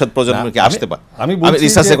ভবিষ্যৎ প্রজন্মকে আসতে পারি, আমি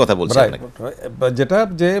রিসার্চের কথা বলছি, যেটা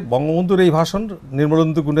যে বঙ্গবন্ধুর এই ভাষণ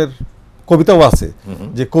নির্মলেন্দু গুণের কবিতাও আছে,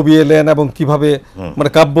 যে কবি এলেন এবং কিভাবে মানে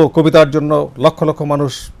কাব্য কবিতার জন্য লক্ষ লক্ষ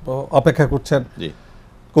মানুষ অপেক্ষা করছেন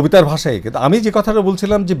কবিতার ভাষায়। কিন্তু আমি যে কথাটা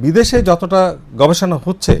বলছিলাম যে বিদেশে যতটা গবেষণা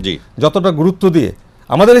হচ্ছে, যতটা গুরুত্ব দিয়ে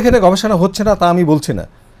আমাদের এখানে গবেষণা হচ্ছে না তা আমি বলছি না,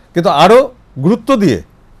 কিন্তু আরও গুরুত্ব দিয়ে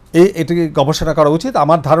এটিকে গবেষণা করা উচিত।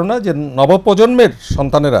 আমার ধারণা যে নবপ্রজন্মের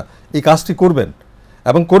সন্তানেরা এই কাজটি করবেন,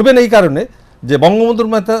 এবং করবেন এই কারণে যে বঙ্গবন্ধুর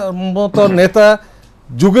মতো নেতা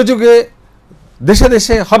যুগে যুগে দেশে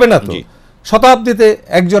দেশে হবে না, তো শতাব্দীতে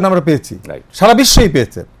একজন আমরা পেয়েছি, সারা বিশ্বই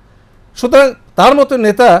পেয়েছেন। সুতরাং তার মতো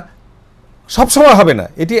নেতা সবসময় হবে না,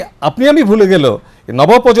 এটি আপনি আমি ভুলে গেলেও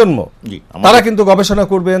নবপ্রজন্ম তারা কিন্তু গবেষণা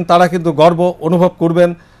করবেন, তারা কিন্তু গর্ব অনুভব করবেন।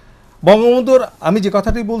 বঙ্গবন্ধুর আমি যে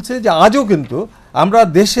কথাটি বলছি যে আজও কিন্তু আমরা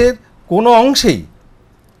দেশের কোনো অংশেই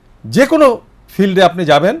যে কোনো ফিল্ডে আপনি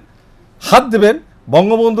যাবেন, হাত দেবেন,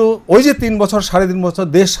 বঙ্গবন্ধু ওই যে 3 বছর 3.5 বছর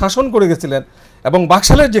দেশ শাসন করে গেছিলেন, এবং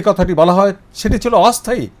বাকশালের যে কথাটি বলা হয় সেটি ছিল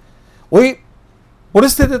অস্থায়ী। ওই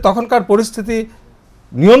পরিস্থিতি, তখনকার পরিস্থিতি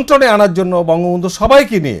নিয়ন্ত্রণে আনার জন্য বঙ্গবন্ধু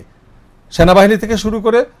সবাইকে নিয়ে, সেনাবাহিনী থেকে শুরু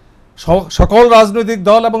করে সকল রাজনৈতিক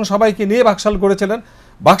দল এবং সবাইকে নিয়ে বাকশাল করেছিলেন।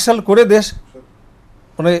 বাকশাল করে দেশ,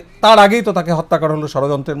 মানে তার আগেই তো তাকে হত্যা করা হলো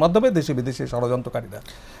ষড়যন্ত্রের মাধ্যমে, দেশে বিদেশে ষড়যন্ত্রকারীরা।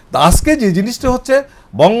 তা আজকে যে জিনিসটা হচ্ছে,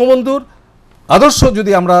 বঙ্গবন্ধুর আদর্শ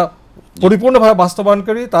যদি আমরা পরিপূর্ণভাবে বাস্তবায়ন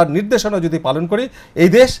করি, তার নির্দেশনা যদি পালন করি, এই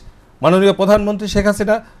দেশ, মাননীয় প্রধানমন্ত্রী শেখ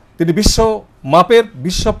হাসিনা, তিনি বিশ্ব মাপের,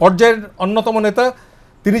 বিশ্ব পর্যায়ের অন্যতম নেতা,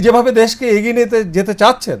 তিনি যেভাবে দেশকে এগিয়ে নিতে যেতে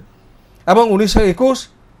চাচ্ছেন, এবং 1921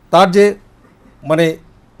 তার যে মানে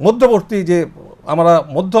মধ্যবর্তী যে আমরা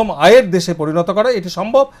মধ্যম আয়ের দেশে পরিণত করা, এটি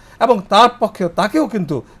সম্ভব, এবং তার পক্ষে তাকেও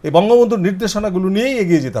কিন্তু এই বঙ্গবন্ধুর নির্দেশনাগুলো নিয়েই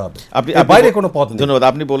এগিয়ে যেতে হবে, বাইরে কোনো পথ নেই। ধন্যবাদ।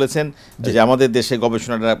 আপনি বলেছেন যে আমাদের দেশে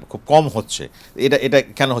গবেষণাটা খুব কম হচ্ছে, এটা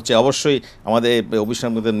কেন হচ্ছে? অবশ্যই আমাদের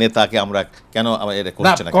অবিস্মৃত নেতাকে আমরা কেন এটা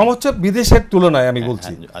করছে না, কম হচ্ছে বিদেশের তুলনায় আমি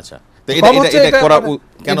বলছি। আচ্ছা, তো এটা করা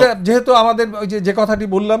কেন? যেহেতু আমাদের ওই যে কথাটি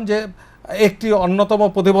বললাম যে একটি অন্যতম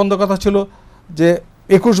প্রতিবন্ধকতা ছিল যে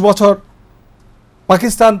 21 বছর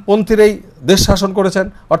পাকিস্তান পন্থীরাই দেশ শাসন করেছেন,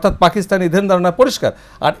 অর্থাৎ পাকিস্তানি ধ্যান ধারণা পরিষ্কার।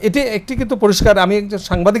 আর এটি একটি কিন্তু পরিষ্কার, আমি একজন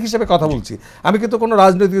সাংবাদিক হিসেবে কথা বলছি, আমি কিন্তু কোনো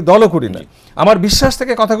রাজনৈতিক দলও করি না, আমার বিশ্বাস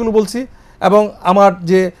থেকে কথাগুলো বলছি, এবং আমার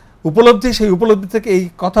যে উপলব্ধি, সেই উপলব্ধি থেকে এই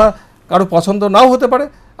কথা কারো পছন্দ নাও হতে পারে,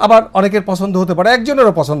 আবার অনেকের পছন্দ হতে পারে,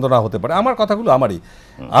 একজনেরও পছন্দ না হতে পারে। আমার কথাগুলো আমারই,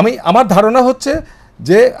 আমার ধারণা হচ্ছে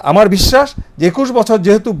যে আমার বিশ্বাস যে 21 বছর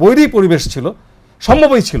যেহেতু বৈরী পরিবেশ ছিল,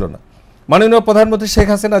 সম্ভবই ছিল না। মাননীয় প্রধানমন্ত্রী শেখ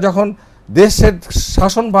হাসিনা যখন দেশের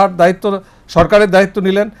শাসনভার দায়িত্ব, সরকারের দায়িত্ব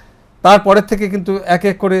নিলেন, তারপরের থেকে কিন্তু এক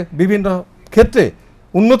এক করে বিভিন্ন ক্ষেত্রে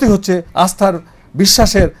উন্নতি হচ্ছে, আস্থার,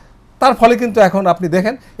 বিশ্বাসের। তার ফলে কিন্তু এখন আপনি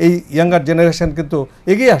দেখেন এই ইয়াঙ্গার জেনারেশন কিন্তু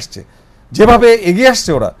এগিয়ে আসছে, যেভাবে এগিয়ে আসছে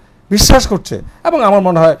ওরা বিশ্বাস করছে, এবং আমার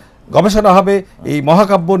মনে হয় গবেষণা হবে এই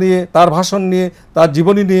মহাকাব্য নিয়ে, তার ভাষণ নিয়ে, তার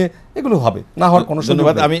জীবনী নিয়ে, এগুলো হবে, না হওয়ার কোনো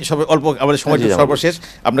ধন্যবাদ। আমি সবাই অল্প, আমাদের সময় সর্বশেষ,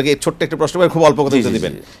 আপনাকে ছোট্ট একটা প্রশ্ন করে খুব অল্প কথা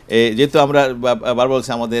দিবেন। যেহেতু আমরা বার বলছি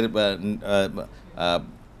আমাদের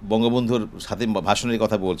বঙ্গবন্ধুর সাথে ভাষণের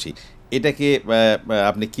কথা বলছি, এটাকে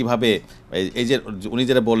আপনি কিভাবে, এই যে উনি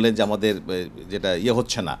যেটা বললেন যে আমাদের যেটা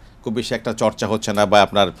হচ্ছে না, খুব বেশি একটা চর্চা হচ্ছে না, বা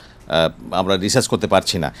আমরা রিসার্চ করতে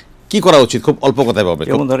পারছি না, কি করা উচিত? খুব অল্প কথায় বলবেন।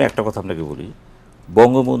 যেমন ধরেন একটা কথা আপনাকে বলি,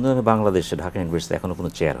 বঙ্গবন্ধু বাংলাদেশে ঢাকা ইউনিভার্সিটি এখনো কোনো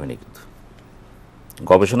চেয়ার হয়নি, কিন্তু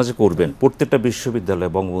গবেষণা যে করবেন প্রত্যেকটা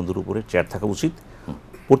বিশ্ববিদ্যালয়ে বঙ্গবন্ধুর উপরে চেয়ার থাকা উচিত,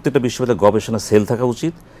 প্রত্যেকটা বিশ্ববিদ্যালয়ে গবেষণা সেল থাকা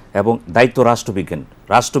উচিত, এবং দায়িত্ব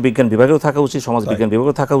রাষ্ট্রবিজ্ঞান বিভাগেও থাকা উচিত, সমাজবিজ্ঞান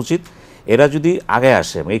বিভাগেও থাকা উচিত। এরা যদি আগে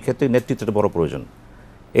আসে, এবং এই ক্ষেত্রে নেতৃত্বটা বড় প্রয়োজন।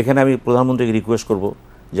 এখানে আমি প্রধানমন্ত্রীকে রিকোয়েস্ট করব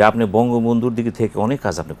যে আপনি বঙ্গবন্ধুর দিকে থেকে অনেক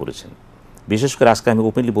কাজ আপনি করেছেন, বিশেষ করে আজকে আমি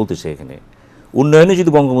ওপেনলি বলতে চাই, এখানে উন্নয়নে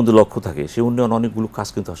যদি বঙ্গবন্ধুর লক্ষ্য থাকে, সেই উন্নয়ন অনেকগুলো কাজ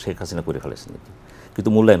কিন্তু শেখ হাসিনা করে ফেলেছেন, কিন্তু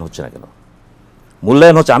মূল্যায়ন হচ্ছে না কেন?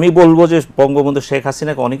 মূল্যায়ন হচ্ছে, আমি বলবো যে বঙ্গবন্ধু শেখ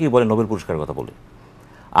হাসিনাকে অনেকেই বলে নোবেল পুরস্কারের কথা বলে,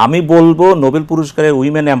 আমি বলবো নোবেল পুরস্কারের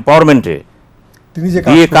উইমেন এম্পাওয়ারমেন্টে তিনি যে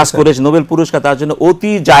কাজ করেছে, নোবেল পুরস্কার তার জন্য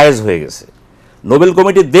অতি জায়েজ হয়ে গেছে। নোবেল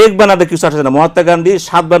কমিটি দেখবে না কিছু আসছে না। মহাত্মা গান্ধী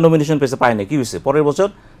 7 বার নমিনেশন পেয়েছে, পায়নি, কি হয়েছে? পরের বছর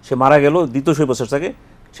সে মারা গেল, দ্বিতীয় সেই বছর থেকে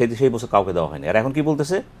সেই বছর কাউকে দেওয়া হয়নি। আর এখন কি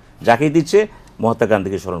বলতেছে? যাকেই দিচ্ছে মহাত্মা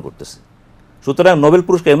গান্ধীকে স্মরণ করতেছে। সুতরাং নোবেল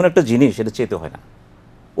পুরস্কার এমন একটা জিনিস, সেটা চেতে হয় না,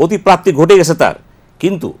 অতি প্রাপ্তি ঘটে গেছে তার,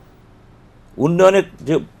 কিন্তু উন্নয়নের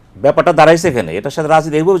যে ব্যাপারটা দাঁড়াইছে এখানে, এটার সাথে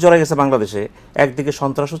রাজনীতি এইভাবে জড়াই গেছে বাংলাদেশে। একদিকে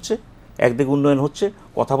সন্ত্রাস হচ্ছে, একদিকে উন্নয়ন হচ্ছে,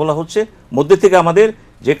 কথা বলা হচ্ছে, মধ্যে থেকে আমাদের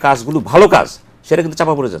যে কাজগুলো ভালো কাজ, সেটা কিন্তু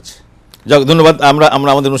চাপা পড়ে যাচ্ছে। যাক, ধন্যবাদ। আমরা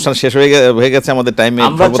আমাদের অনুষ্ঠান শেষ হয়ে গেছে, আমাদের টাইমে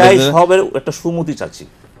আমরা চাই সবের একটা সুমতি চাচ্ছি,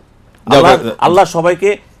 আল্লাহ সবাইকে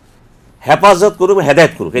হেফাজত করুক,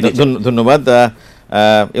 হেদায়েত করুক। ধন্যবাদ।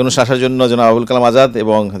 এই অনুষ্ঠানে আসার জন্য জনাব আবুল কালাম আজাদ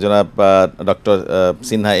এবং জনাব ডক্টর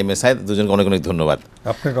সিনহা সায়েদ, দুজনকে অনেক অনেক ধন্যবাদ।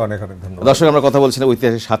 আপনাকে অনেক অনেক ধন্যবাদ। দর্শক, আমরা কথা বলছিলাম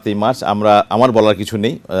ঐতিহাসিক 7ই মার্চ। আমার বলার কিছু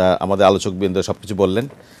নেই, আমাদের আলোচকবৃন্দ সব কিছু বললেন।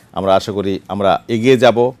 আমরা আশা করি আমরা এগিয়ে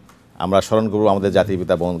যাব, আমরা স্মরণ করব আমাদের জাতির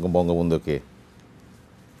পিতা বঙ্গবন্ধুকে।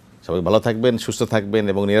 সবাই ভালো থাকবেন, সুস্থ থাকবেন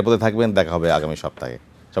এবং নিরাপদে থাকবেন। দেখা হবে আগামী সপ্তাহে।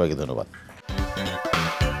 সবাইকে ধন্যবাদ।